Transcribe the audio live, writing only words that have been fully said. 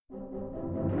Welcome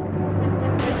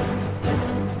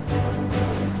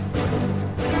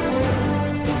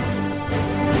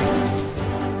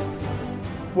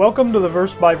to the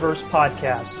Verse by Verse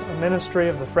podcast, a ministry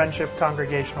of the Friendship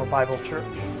Congregational Bible Church.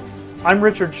 I'm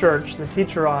Richard Church, the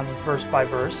teacher on Verse by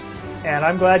Verse, and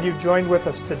I'm glad you've joined with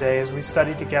us today as we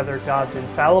study together God's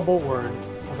infallible Word,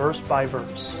 verse by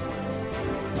verse.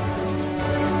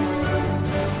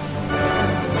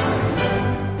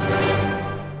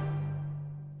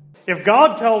 If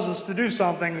God tells us to do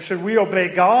something, should we obey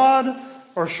God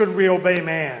or should we obey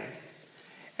man?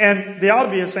 And the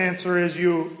obvious answer is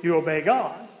you obey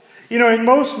God. You know, in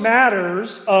most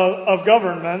matters of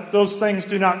government, those things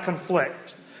do not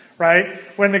conflict, right?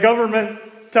 When the government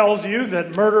tells you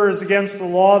that murder is against the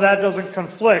law, that doesn't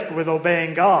conflict with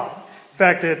obeying God. In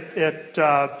fact, it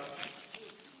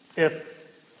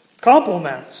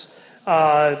complements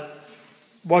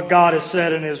what God has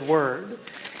said in His Word.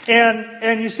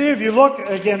 And you see, if you look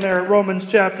again there at Romans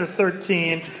chapter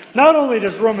 13, not only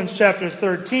does Romans chapter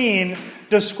 13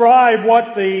 describe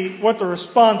what the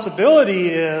responsibility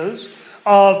is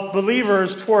of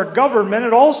believers toward government,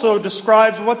 it also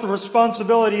describes what the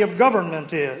responsibility of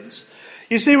government is.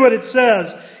 You see what it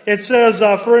says? It says,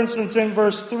 for instance, in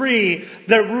verse 3,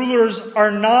 that rulers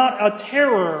are not a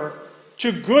terror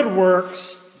to good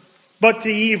works, but to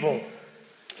evil.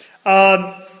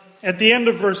 At the end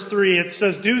of verse 3, it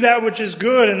says, do that which is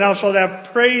good, and thou shalt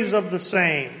have praise of the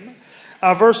same.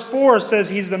 Verse 4 says,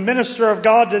 he's the minister of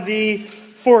God to thee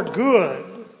for good,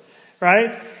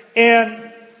 right?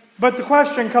 But the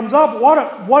question comes up,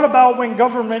 what about when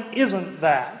government isn't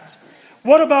that?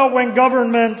 What about when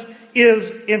government is,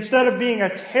 instead of being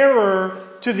a terror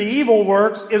to the evil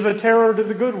works, is a terror to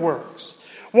the good works?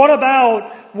 What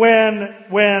about when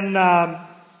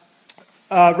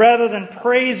rather than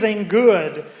praising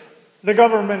good, the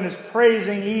government is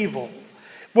praising evil?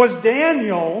 Was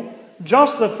Daniel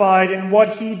justified in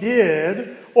what he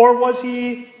did, or was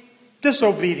he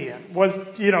disobedient?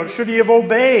 Should he have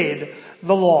obeyed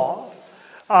the law?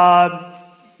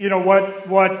 There's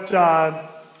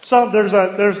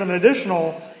an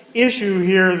additional issue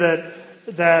here that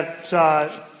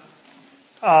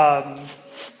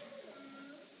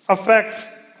affects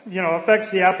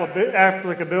the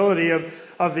applicability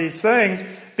of these things,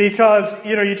 because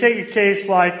you take a case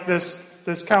like this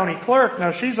county clerk.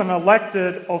 Now, she's an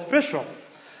elected official.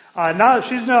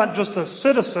 She's not just a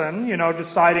citizen,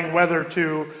 deciding whether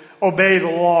to obey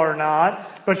the law or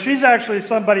not, but she's actually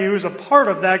somebody who's a part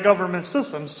of that government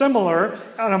system, similar,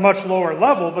 on a much lower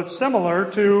level, but similar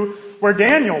to where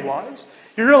Daniel was.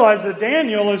 You realize that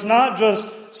Daniel is not just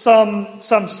some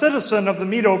citizen of the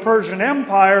Medo-Persian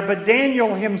Empire, but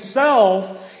Daniel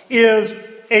himself is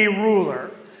a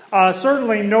ruler.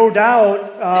 Certainly,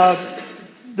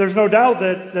 there's no doubt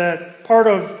that part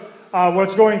of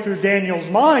what's going through Daniel's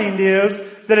mind is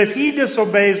that if he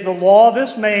disobeys the law,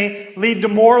 this may lead to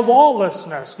more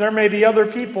lawlessness. There may be other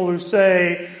people who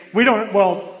say,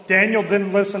 Daniel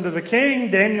didn't listen to the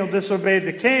king, Daniel disobeyed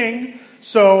the king,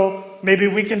 so maybe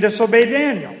we can disobey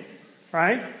Daniel,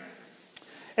 right?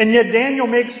 And yet Daniel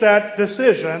makes that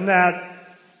decision, that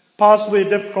possibly a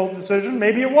difficult decision.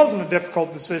 Maybe it wasn't a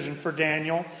difficult decision for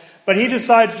Daniel, but he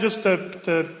decides just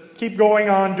to keep going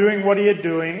on doing what he had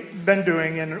been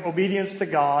doing in obedience to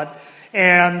God,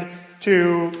 and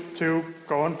to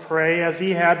go and pray as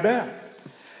he had been.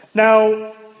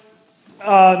 Now,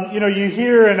 you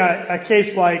hear in a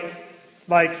case like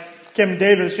Kim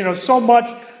Davis, so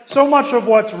much of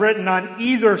what's written on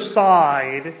either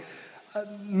side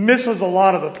misses a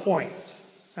lot of the point.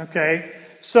 Okay?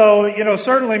 So,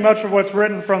 certainly much of what's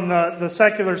written from the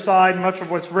secular side, much of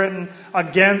what's written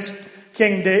against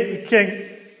Kim Davis.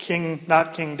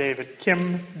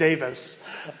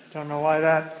 Don't know why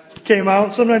that came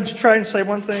out. Sometimes you try and say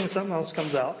one thing and something else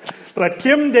comes out. But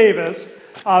Kim Davis,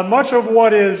 much of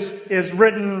what is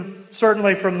written,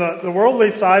 certainly from the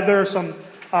worldly side, there are some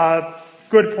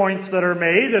good points that are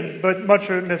made, but much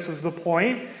of it misses the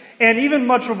point. And even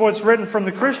much of what's written from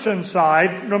the Christian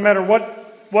side, no matter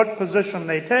what position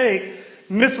they take,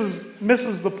 misses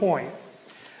the point.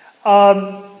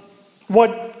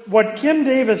 What Kim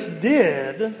Davis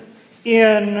did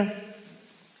in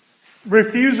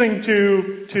refusing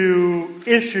to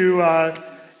issue a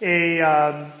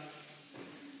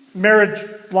marriage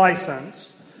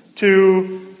license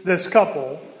to this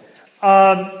couple,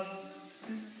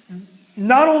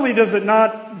 not only does it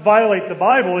not violate the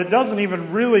Bible, it doesn't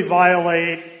even really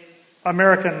violate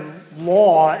American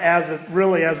law as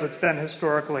it's been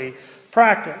historically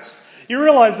practiced. You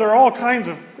realize there are all kinds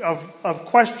of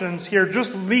questions here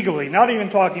just legally, not even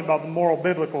talking about the moral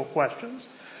biblical questions.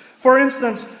 For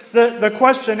instance, the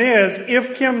question is,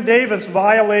 if Kim Davis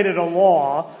violated a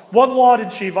law, what law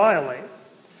did she violate?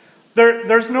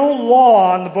 There's no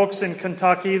law on the books in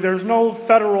Kentucky. There's no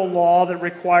federal law that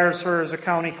requires her as a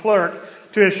county clerk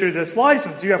to issue this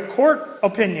license. You have court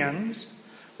opinions,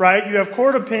 right? You have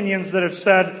court opinions that have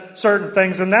said certain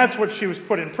things, and that's what she was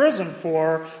put in prison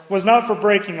for, was not for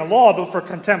breaking a law, but for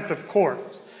contempt of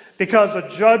court. Because a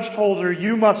judge told her,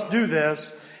 you must do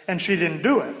this, and she didn't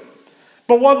do it.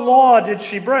 But what law did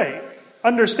she break?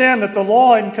 Understand that the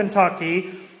law in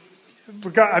Kentucky,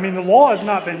 the law has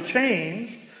not been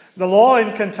changed. The law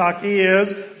in Kentucky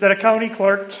is that a county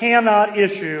clerk cannot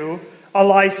issue a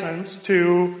license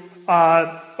to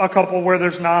a couple where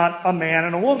there's not a man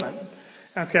and a woman.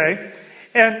 Okay?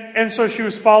 And so she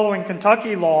was following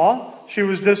Kentucky law. She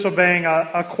was disobeying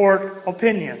a court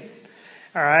opinion.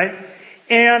 All right?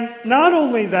 And not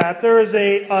only that, there is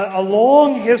a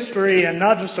long history, and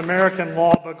not just American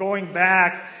law, but going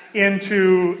back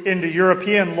into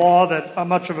European law that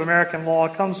much of American law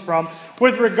comes from,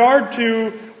 with regard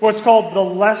to what's called the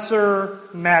lesser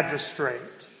magistrate.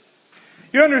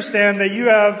 You understand that you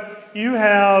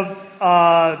have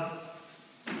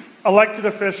elected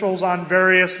officials on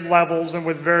various levels and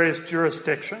with various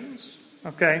jurisdictions.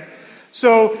 Okay?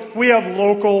 So we have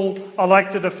local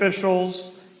elected officials.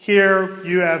 Here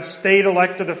you have state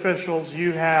elected officials.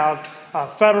 You have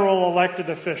federal elected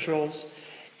officials.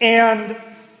 And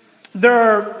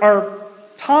there are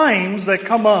times that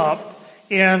come up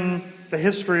in the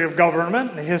history of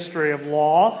government, the history of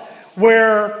law,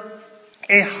 where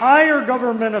a higher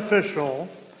government official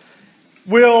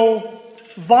will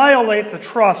violate the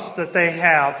trust that they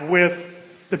have with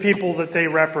the people that they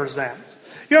represent.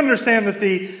 You understand that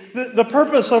the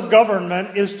purpose of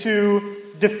government is to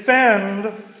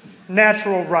defend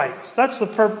natural rights. That's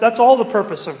all the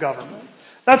purpose of government.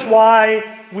 That's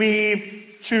why we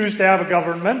choose to have a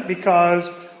government, because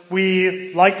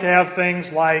we like to have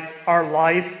things like our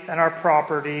life and our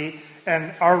property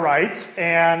and our rights.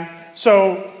 And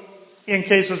so in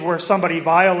cases where somebody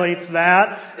violates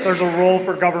that, there's a role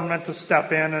for government to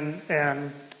step in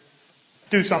and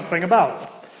do something about it.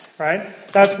 Right?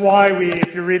 That's why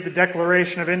if you read the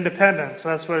Declaration of Independence,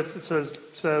 that's what it says.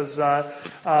 It says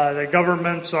that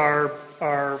governments are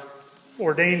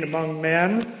ordained among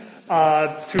men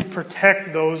to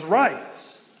protect those rights.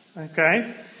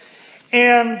 Okay?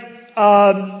 And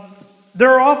there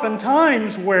are often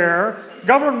times where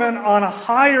government on a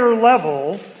higher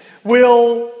level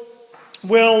will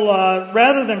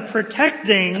rather than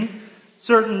protecting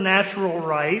certain natural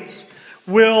rights,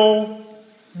 will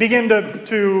begin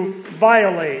to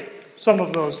violate some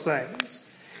of those things.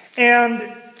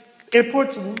 And it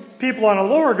puts people on a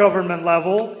lower government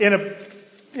level in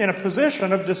a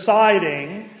position of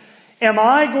deciding, am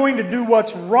I going to do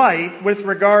what's right with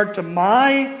regard to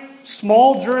my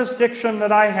small jurisdiction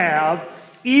that I have,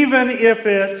 even if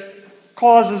it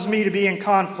causes me to be in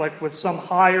conflict with some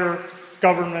higher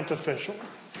government official?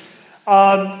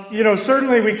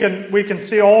 Certainly we can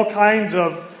see all kinds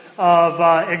of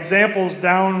examples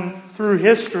down through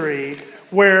history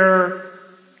where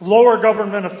lower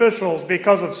government officials,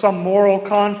 because of some moral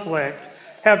conflict,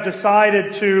 have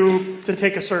decided to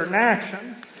take a certain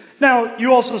action. Now,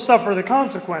 you also suffer the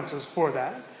consequences for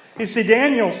that. You see,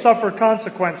 Daniel suffered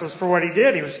consequences for what he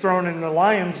did. He was thrown in the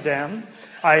lion's den.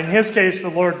 In his case, the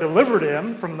Lord delivered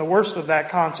him from the worst of that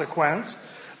consequence.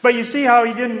 But you see how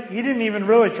he didn't even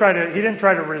really try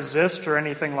to resist or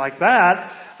anything like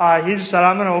that. He just said,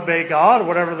 I'm going to obey God,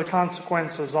 whatever the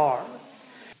consequences are.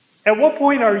 At what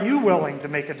point are you willing to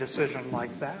make a decision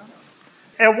like that?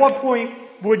 At what point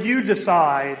would you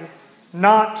decide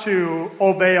not to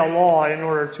obey a law in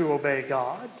order to obey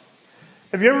God?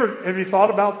 Have you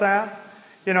thought about that?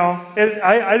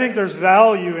 I think there's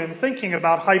value in thinking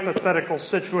about hypothetical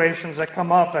situations that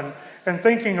come up and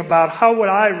thinking about how would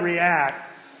I react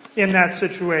in that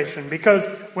situation. Because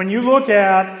when you look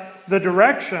at the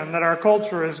direction that our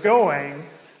culture is going,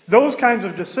 those kinds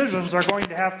of decisions are going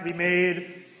to have to be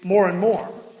made more and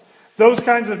more. Those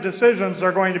kinds of decisions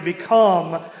are going to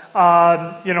become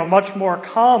much more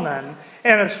common,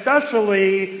 and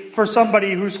especially for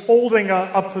somebody who's holding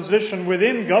a position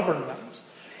within government.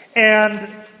 And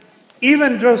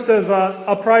even just as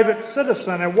a private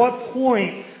citizen, at what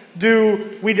point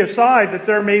do we decide that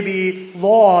there may be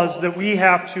laws that we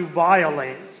have to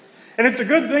violate? And it's a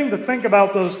good thing to think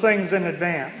about those things in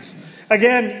advance.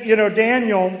 Again,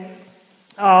 Daniel,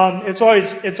 it's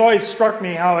always struck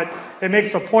me how it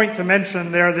makes a point to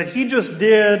mention there that he just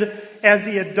did as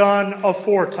he had done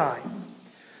aforetime.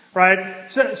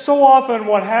 Right? So often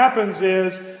what happens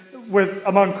is,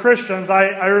 among Christians,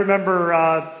 I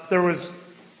remember there was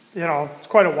it's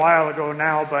quite a while ago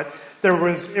now, but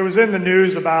it was in the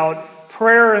news about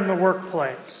prayer in the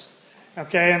workplace.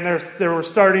 Okay, and there were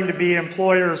starting to be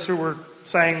employers who were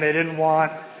saying they didn't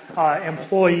want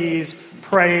employees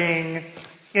praying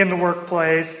in the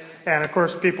workplace, and of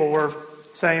course people were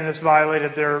saying this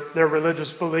violated their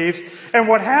religious beliefs. And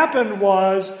what happened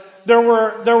was there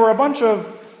were a bunch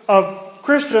of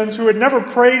Christians who had never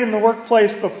prayed in the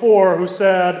workplace before who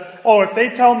said, "Oh, if they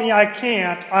tell me I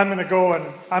can't, I'm going to go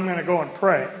and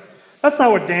pray." That's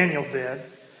not what Daniel did,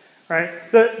 right?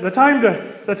 The time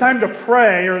to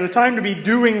pray, or the time to be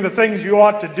doing the things you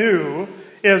ought to do,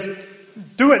 is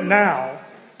do it now.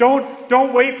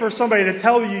 Don't wait for somebody to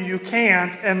tell you you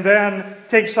can't and then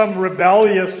take some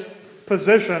rebellious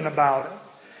position about it.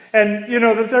 And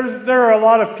there are a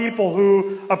lot of people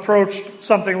who approach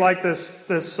something like this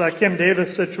Kim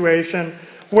Davis situation,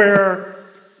 where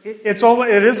it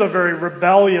is a very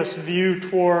rebellious view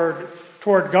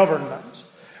toward government,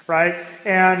 right?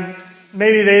 And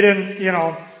maybe they didn't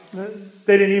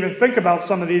even think about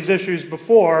some of these issues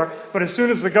before, but as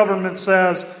soon as the government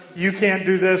says you can't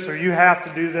do this or you have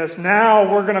to do this,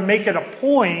 now we're going to make it a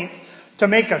point to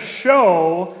make a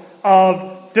show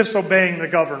of disobeying the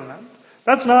government.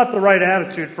 That's not the right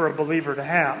attitude for a believer to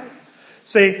have.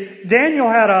 See, Daniel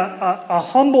had a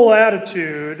humble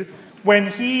attitude when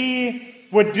he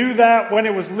would do that when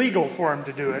it was legal for him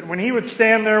to do it. When he would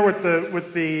stand there with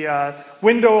the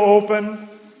window open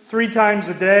 3 times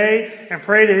a day and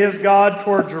pray to his God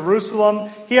toward Jerusalem,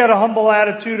 he had a humble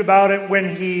attitude about it when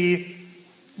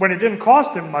it didn't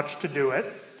cost him much to do it.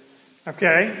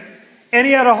 Okay? And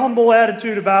he had a humble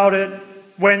attitude about it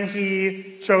when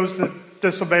he chose to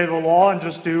disobey the law and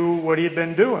just do what he had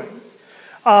been doing.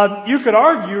 You could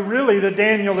argue, really, that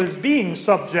Daniel is being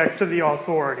subject to the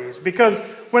authorities, because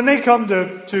when they come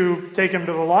to take him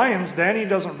to the lion's den, he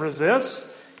doesn't resist.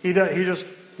 He just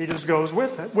goes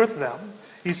with them.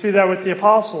 You see that with the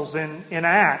apostles in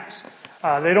Acts.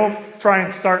 They don't try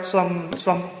and start some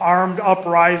armed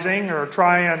uprising or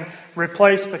try and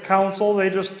replace the council. They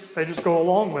just go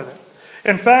along with it.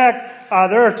 In fact,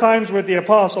 there are times with the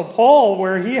Apostle Paul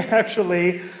where he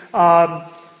actually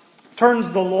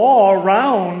turns the law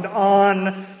around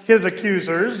on his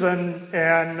accusers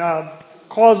and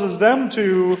causes them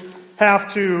to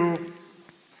have to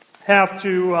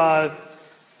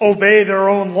obey their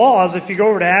own laws. If you go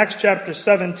over to Acts chapter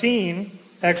 17,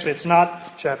 actually it's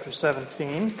not chapter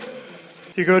 17.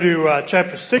 If you go to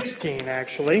chapter 16,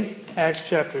 actually, Acts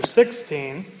chapter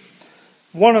 16,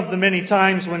 one of the many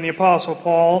times when the Apostle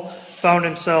Paul found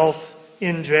himself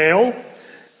in jail.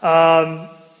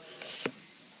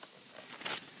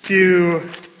 To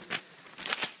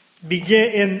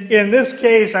begin in this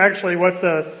case, actually, what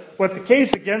the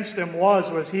case against him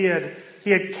was he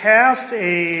had cast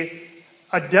a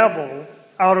devil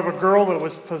out of a girl that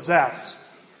was possessed.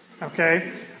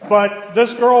 Okay, but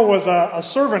this girl was a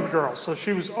servant girl, so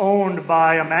she was owned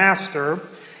by a master,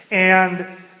 and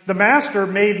the master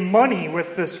made money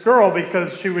with this girl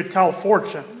because she would tell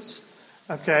fortunes.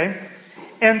 Okay?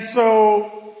 And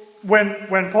so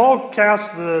when Paul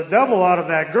casts the devil out of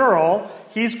that girl,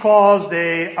 he's caused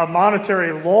a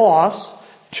monetary loss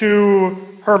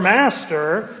to her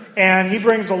master, and he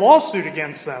brings a lawsuit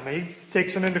against them. He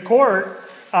takes them into court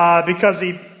because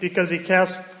he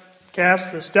cast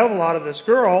this devil out of this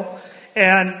girl.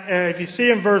 And if you see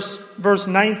in verse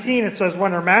 19, it says,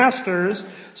 when her masters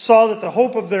saw that the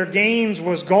hope of their gains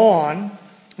was gone,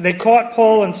 they caught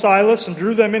Paul and Silas and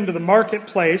drew them into the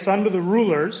marketplace under the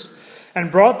rulers and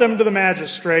brought them to the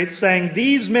magistrates, saying,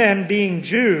 these men, being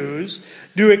Jews,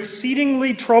 do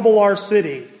exceedingly trouble our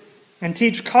city and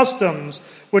teach customs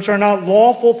which are not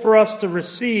lawful for us to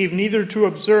receive, neither to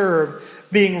observe,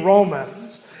 being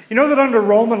Romans. You know that under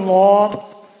Roman law,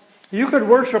 you could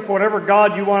worship whatever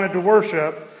god you wanted to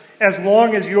worship as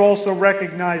long as you also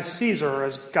recognize Caesar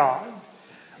as God.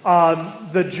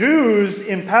 The Jews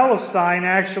in Palestine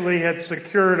actually had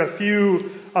secured a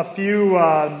few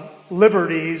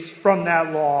liberties from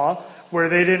that law where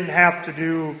they didn't have to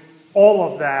do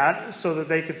all of that, so that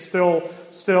they could still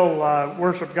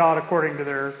worship God according to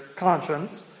their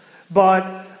conscience.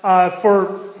 But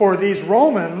for these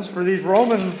Roman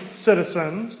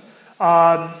citizens,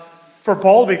 for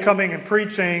Paul to be coming and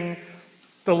preaching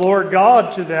the Lord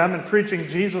God to them and preaching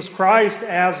Jesus Christ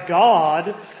as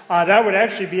God, that would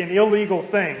actually be an illegal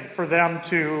thing for them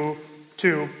to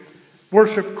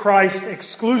worship Christ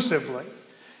exclusively.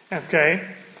 Okay?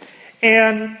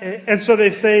 And so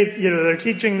they say, they're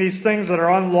teaching these things that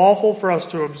are unlawful for us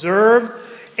to observe.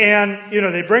 And,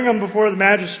 they bring them before the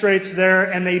magistrates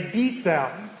there and they beat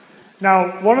them.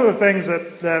 Now, one of the things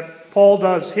that Paul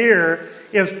does here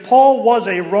is Paul was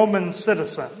a Roman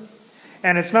citizen.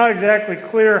 And it's not exactly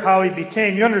clear how he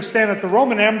became. You understand that the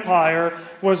Roman Empire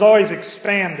was always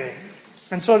expanding.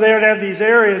 And so they would have these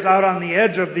areas out on the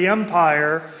edge of the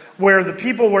empire where the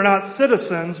people were not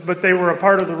citizens, but they were a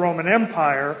part of the Roman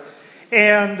Empire.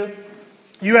 And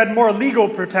you had more legal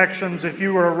protections if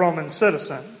you were a Roman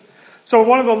citizen. So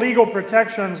one of the legal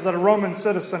protections that a Roman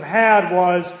citizen had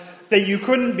was that you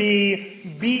couldn't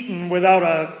be beaten without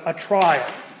a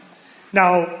trial.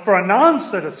 Now, for a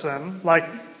non-citizen, like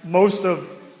most of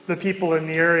the people in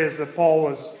the areas that Paul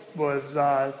was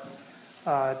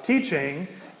teaching,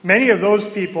 many of those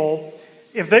people,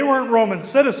 if they weren't Roman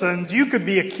citizens, you could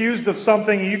be accused of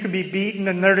something, and you could be beaten,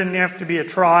 and there didn't have to be a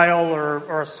trial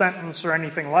or a sentence or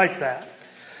anything like that.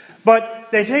 But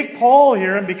they take Paul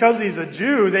here, and because he's a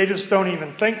Jew, they just don't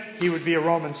even think he would be a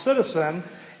Roman citizen,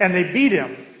 and they beat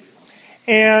him.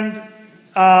 And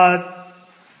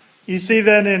you see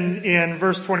then in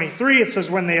verse 23, it says,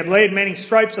 when they had laid many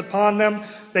stripes upon them,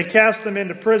 they cast them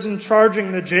into prison,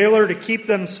 charging the jailer to keep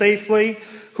them safely,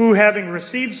 who, having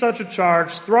received such a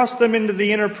charge, thrust them into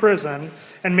the inner prison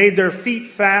and made their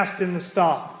feet fast in the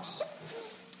stocks.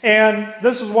 And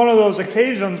this is one of those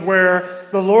occasions where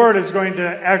the Lord is going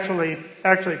to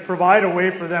actually provide a way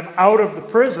for them out of the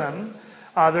prison.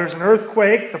 There's an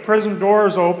earthquake, the prison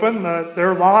doors open,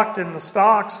 they're locked in the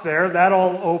stocks there, that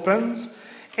all opens.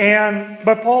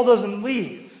 But Paul doesn't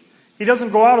leave. He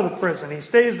doesn't go out of the prison. He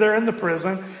stays there in the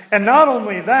prison. And not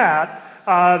only that,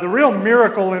 the real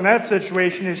miracle in that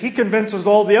situation is he convinces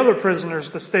all the other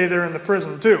prisoners to stay there in the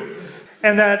prison too.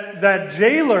 And that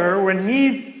jailer, when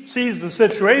he sees the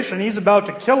situation, he's about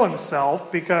to kill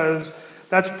himself, because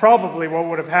that's probably what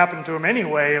would have happened to him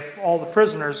anyway if all the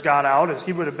prisoners got out, as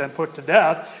he would have been put to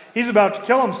death. He's about to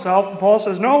kill himself, and Paul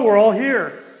says, no, we're all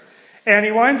here. And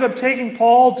he winds up taking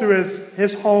Paul to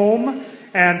his home,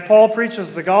 and Paul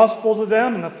preaches the gospel to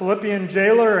them, and the Philippian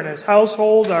jailer and his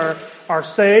household are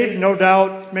saved. No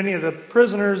doubt many of the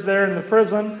prisoners there in the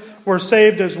prison were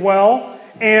saved as well.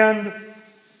 And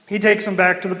he takes them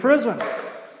back to the prison,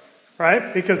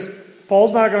 right? Because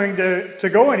Paul's not going to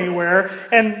go anywhere.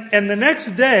 And the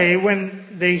next day, when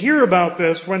they hear about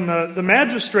this, when the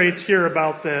magistrates hear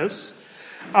about this,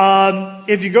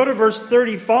 if you go to verse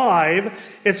 35,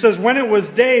 it says, when it was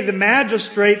day, the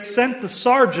magistrates sent the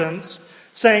sergeants,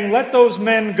 saying, let those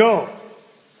men go.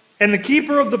 And the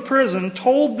keeper of the prison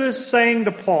told this saying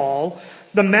to Paul,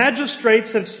 the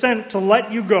magistrates have sent to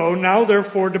let you go. Now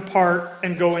therefore depart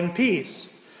and go in peace.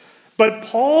 But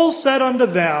Paul said unto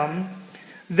them,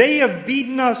 they have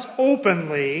beaten us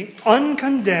openly,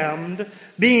 uncondemned,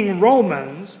 being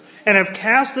Romans, and have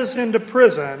cast us into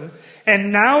prison.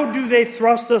 And now do they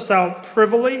thrust us out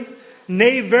privily?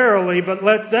 Nay, verily, but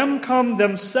let them come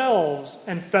themselves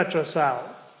and fetch us out.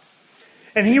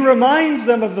 And he reminds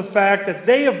them of the fact that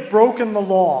they have broken the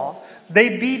law.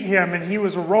 They beat him, and he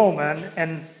was a Roman,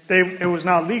 and it was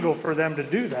not legal for them to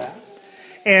do that.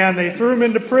 And they threw him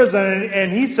into prison,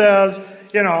 and he says,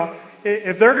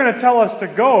 if they're going to tell us to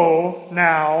go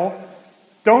now,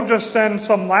 don't just send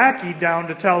some lackey down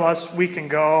to tell us we can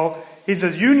go. He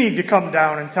says, you need to come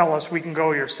down and tell us we can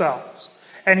go yourselves.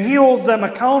 And he holds them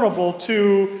accountable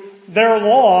to their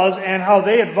laws and how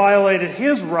they had violated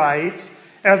his rights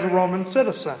as a Roman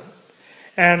citizen.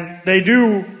 And they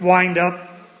do wind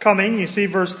up coming. You see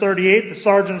verse 38, the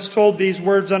sergeants told these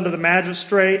words unto the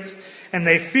magistrates, and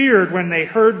they feared when they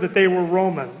heard that they were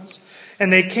Romans.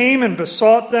 And they came and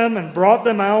besought them and brought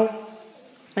them out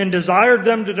and desired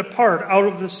them to depart out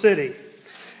of the city.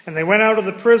 And they went out of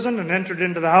the prison and entered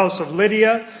into the house of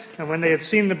Lydia. And when they had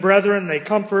seen the brethren, they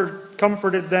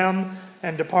comforted them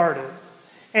and departed.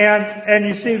 And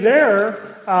you see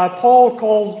there, Paul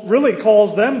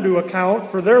calls them to account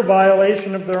for their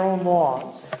violation of their own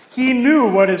laws. He knew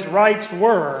what his rights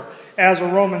were as a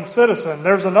Roman citizen.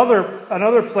 There's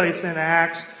another place in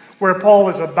Acts where Paul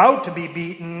is about to be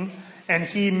beaten, and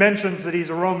he mentions that he's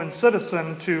a Roman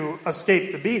citizen to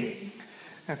escape the beating.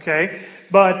 Okay?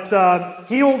 But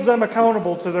he holds them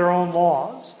accountable to their own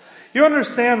laws. You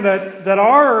understand that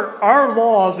our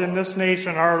laws in this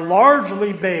nation are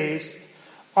largely based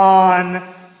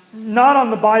on, not on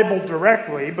the Bible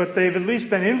directly, but they've at least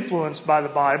been influenced by the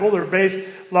Bible. They're based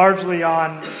largely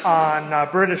on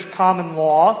British common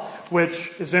law,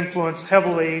 which is influenced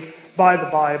heavily by the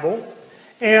Bible.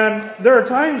 And there are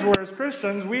times where, as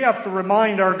Christians, we have to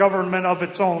remind our government of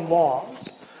its own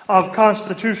laws, of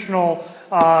constitutional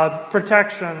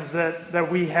protections that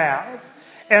we have.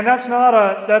 And that's not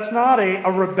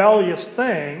a rebellious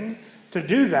thing to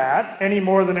do that, any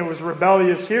more than it was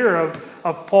rebellious here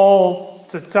of Paul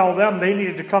to tell them they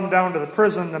needed to come down to the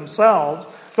prison themselves.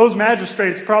 those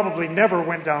magistrates probably never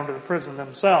went down to the prison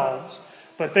themselves,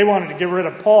 but they wanted to get rid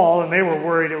of Paul, and they were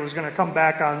worried it was going to come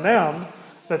back on them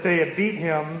that they had beat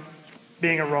him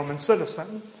being a Roman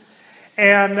citizen.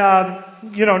 And,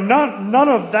 none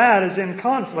of that is in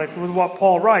conflict with what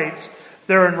Paul writes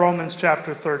there in Romans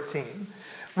chapter 13.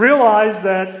 Realize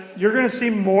that you're going to see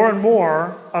more and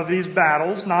more of these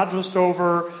battles, not just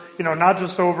over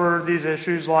these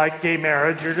issues like gay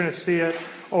marriage. You're going to see it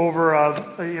over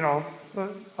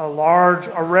a large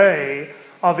array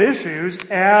of issues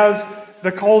as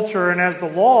the culture and as the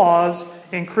laws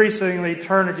increasingly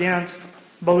turn against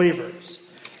believers.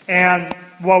 And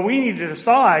what we need to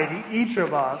decide, each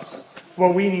of us,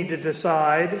 what we need to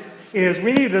decide is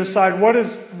we need to decide what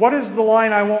is the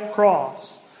line I won't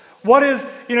cross. What is,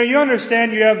 you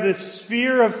understand you have this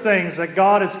sphere of things that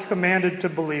God has commanded to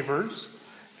believers.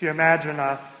 If you imagine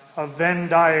a Venn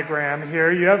diagram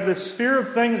here, you have this sphere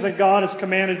of things that God has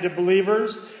commanded to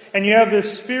believers, and you have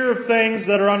this sphere of things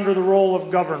that are under the role of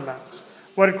government.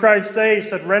 What did Christ say? He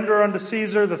said, render unto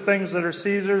Caesar the things that are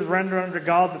Caesar's, render unto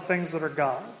God the things that are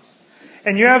God's.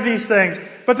 And you have these things,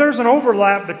 but there's an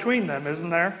overlap between them, isn't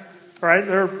there? Right?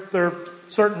 There are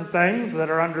certain things that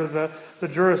are under the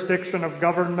jurisdiction of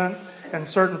government and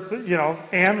certain,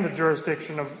 and the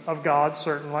jurisdiction of God,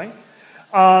 certainly.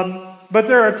 But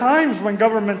there are times when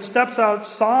government steps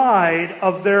outside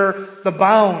of the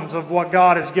bounds of what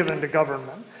God has given to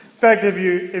government. In fact, if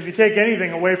you take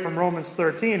anything away from Romans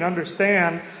 13,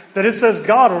 understand that it says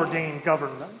God ordained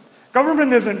government.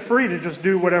 Government isn't free to just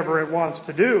do whatever it wants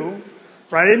to do.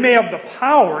 Right? It may have the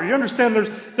power. You understand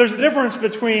there's a difference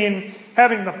between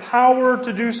having the power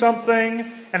to do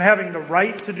something and having the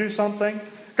right to do something.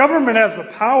 Government has the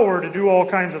power to do all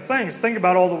kinds of things. Think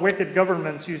about all the wicked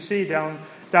governments you see down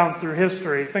through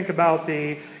history. Think about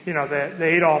the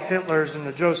Adolf Hitlers and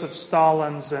the Joseph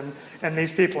Stalins and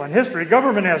these people in history.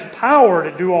 Government has power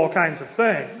to do all kinds of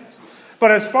things.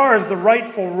 But as far as the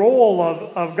rightful role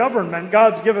of government,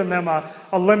 God's given them a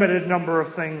limited number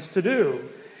of things to do.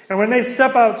 And when they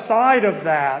step outside of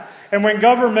that, and when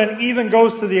government even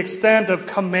goes to the extent of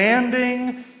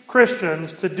commanding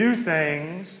Christians to do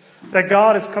things that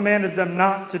God has commanded them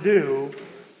not to do,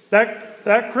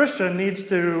 that Christian needs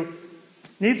to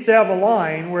have a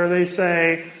line where they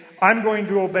say, I'm going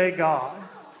to obey God.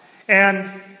 And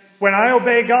when I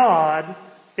obey God,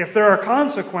 if there are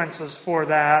consequences for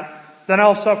that, then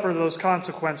I'll suffer those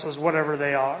consequences, whatever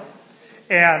they are,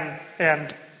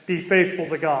 and be faithful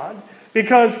to God.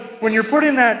 Because when you're put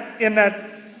in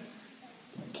that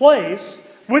place,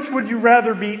 which would you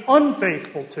rather be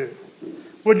unfaithful to?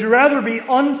 Would you rather be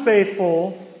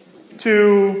unfaithful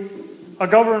to a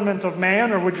government of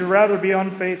man, or would you rather be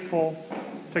unfaithful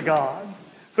to God?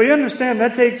 But you understand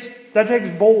that takes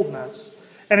boldness.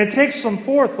 And it takes some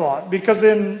forethought, because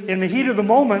in the heat of the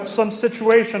moment, some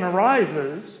situation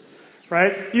arises,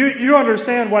 right? You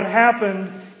understand what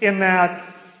happened in that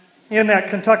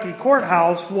Kentucky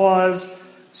courthouse was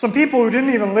some people who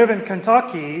didn't even live in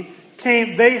Kentucky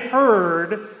they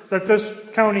heard that this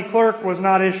county clerk was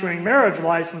not issuing marriage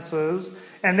licenses,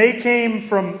 and they came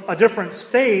from a different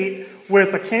state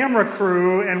with a camera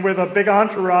crew and with a big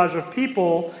entourage of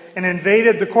people and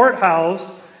invaded the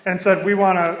courthouse and said, we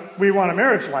want a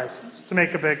marriage license, to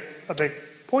make a big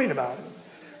point about it.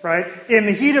 Right? In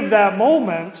the heat of that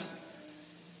moment,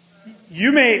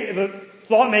 the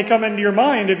thought may come into your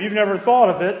mind, if you've never thought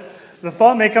of it, the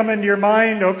thought may come into your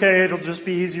mind, okay, it'll just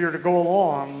be easier to go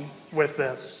along with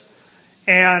this.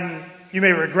 And you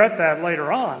may regret that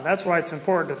later on. That's why it's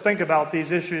important to think about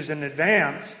these issues in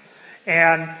advance.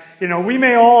 And, we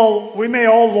may all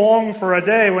long for a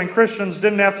day when Christians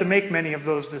didn't have to make many of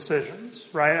those decisions,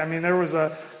 right? I mean, there was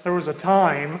a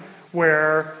time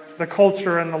where the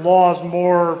culture and the laws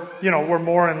were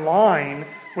more in line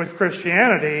with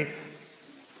Christianity.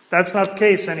 That's not the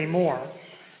case anymore.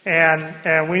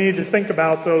 And we need to think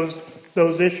about those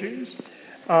issues.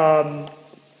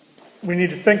 We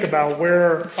need to think about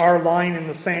where our line in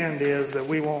the sand is that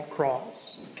we won't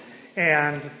cross.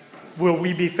 And will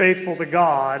we be faithful to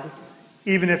God,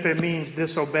 even if it means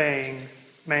disobeying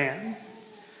man?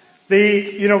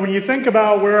 When you think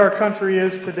about where our country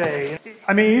is today,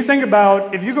 you think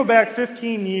about, if you go back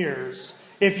 15 years,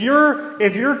 if your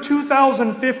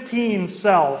 2015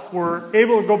 self were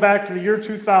able to go back to the year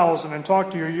 2000 and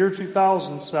talk to your year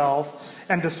 2000 self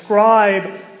and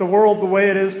describe the world the way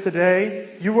it is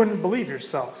today, you wouldn't believe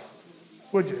yourself,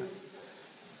 would you?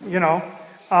 You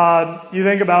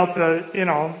think about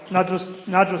not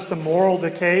just the moral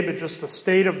decay, but just the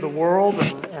state of the world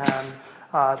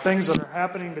and things that are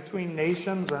happening between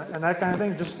nations and that kind of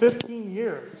thing. Just 15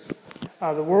 years,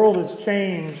 the world has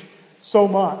changed so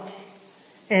much.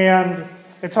 And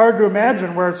it's hard to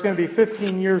imagine where it's going to be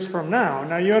 15 years from now.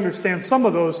 Now, you understand some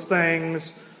of those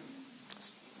things,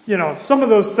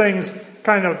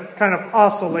 kind of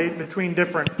oscillate between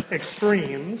different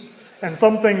extremes. And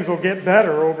some things will get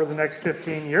better over the next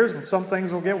 15 years, and some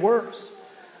things will get worse.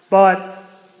 But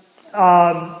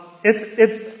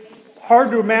it's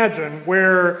hard to imagine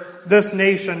where this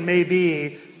nation may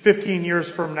be 15 years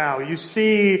from now. You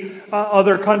see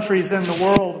other countries in the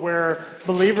world where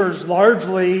believers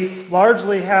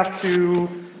largely have to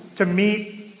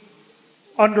meet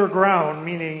underground,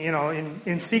 meaning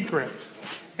in secret.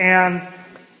 And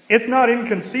it's not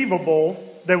inconceivable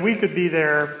that we could be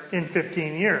there in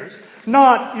 15 years.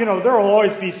 Not, there will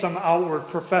always be some outward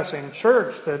professing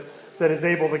church that is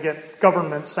able to get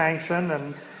government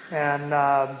sanction and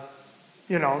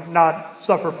not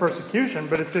suffer persecution.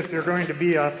 But it's if you're going to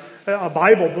be a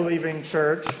Bible-believing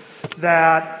church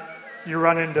that you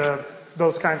run into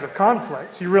those kinds of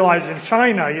conflicts. You realize in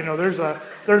China, there's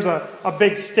a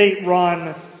big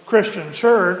state-run Christian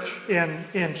church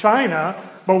in China,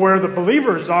 but where the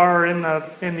believers are in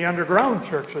the underground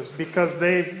churches, because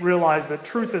they realize that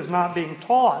truth is not being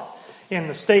taught in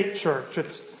the state church.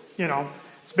 It's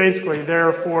basically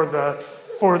there for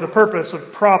the purpose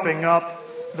of propping up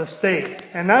the state.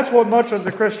 And that's what much of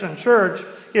the Christian church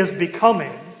is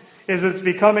becoming. It's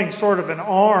becoming sort of an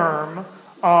arm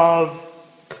of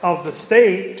the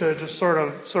state to just sort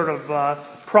of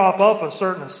prop up a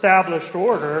certain established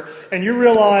order. And you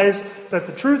realize that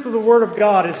the truth of the Word of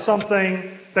God is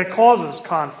something that causes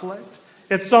conflict.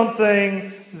 It's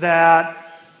something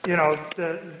that,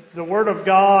 the Word of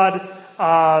God,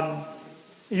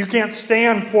 you can't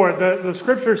stand for it. The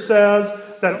Scripture says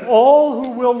that all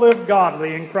who will live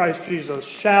godly in Christ Jesus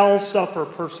shall suffer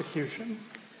persecution.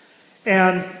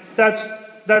 And that's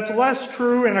less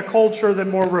true in a culture that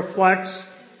more reflects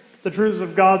the truths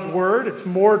of God's Word. It's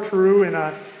more true in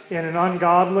an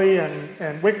ungodly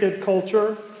and wicked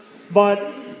culture. But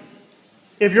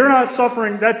if you're not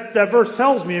suffering, that verse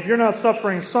tells me, if you're not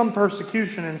suffering some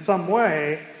persecution in some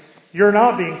way, you're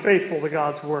not being faithful to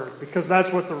God's Word, because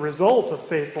that's what the result of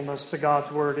faithfulness to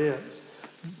God's Word is.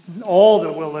 All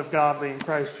that will live godly in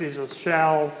Christ Jesus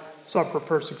shall suffer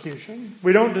persecution.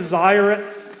 We don't desire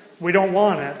it, we don't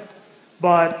want it,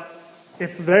 but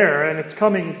it's there, and it's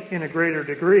coming in a greater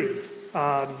degree.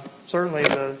 Certainly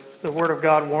the Word of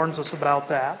God warns us about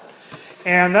that.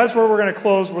 And that's where we're going to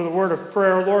close with a word of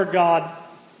prayer. Lord God,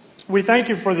 we thank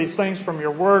you for these things from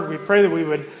your Word. We pray that we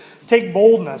would take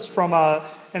boldness from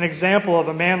an example of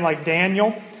a man like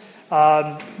Daniel.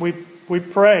 We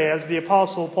pray, as the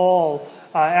Apostle Paul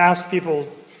asked people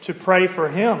to pray for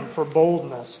him for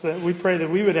boldness, that we pray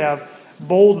that we would have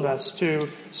boldness to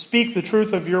speak the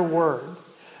truth of your Word.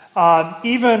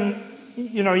 Even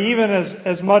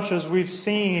as much as we've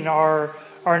seen our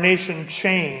nation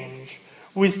change,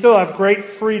 we still have great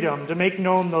freedom to make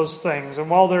known those things. And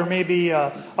while there may be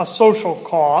a social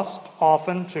cost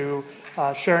often to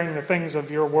sharing the things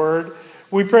of your Word,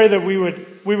 we pray that we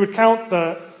would count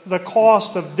the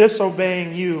cost of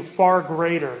disobeying you far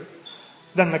greater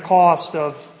than the cost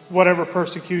of whatever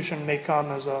persecution may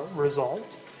come as a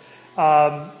result.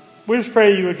 We just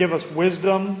pray you would give us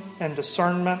wisdom and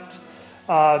discernment.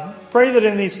 Pray that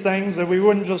in these things that we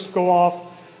wouldn't just go off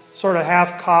sort of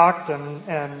half-cocked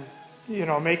and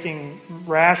making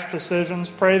rash decisions.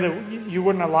 Pray that you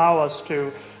wouldn't allow us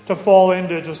to fall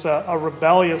into just a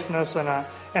rebelliousness and a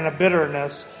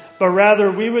bitterness, but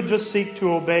rather we would just seek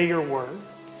to obey your Word.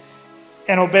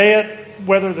 And obey it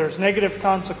whether there's negative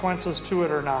consequences to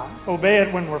it or not. Obey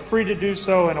it when we're free to do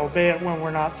so, and obey it when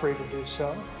we're not free to do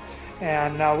so.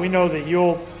 And we know that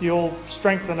you'll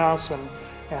strengthen us and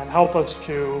help us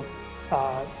to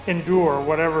endure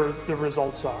whatever the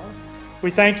results are.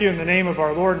 We thank you in the name of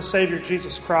our Lord and Savior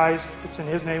Jesus Christ. It's in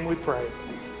His name we pray.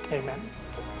 Amen.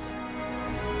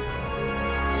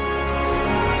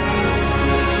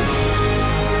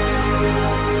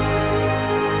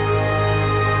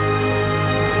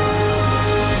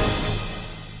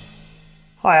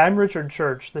 Hi, I'm Richard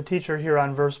Church, the teacher here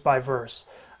on Verse by Verse.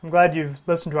 I'm glad you've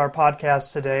listened to our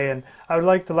podcast today, and I would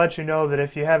like to let you know that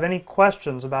if you have any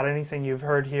questions about anything you've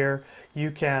heard here,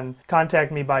 you can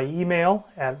contact me by email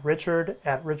at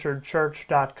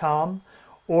richard@richardchurch.com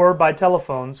or by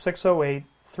telephone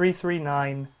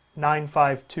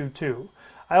 608-339-9522.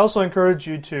 I also encourage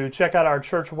you to check out our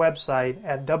church website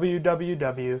at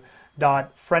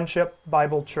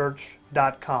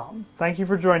www.friendshipbiblechurch.com. Thank you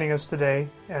for joining us today,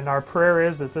 and our prayer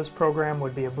is that this program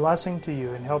would be a blessing to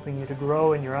you in helping you to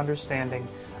grow in your understanding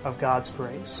of God's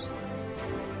grace.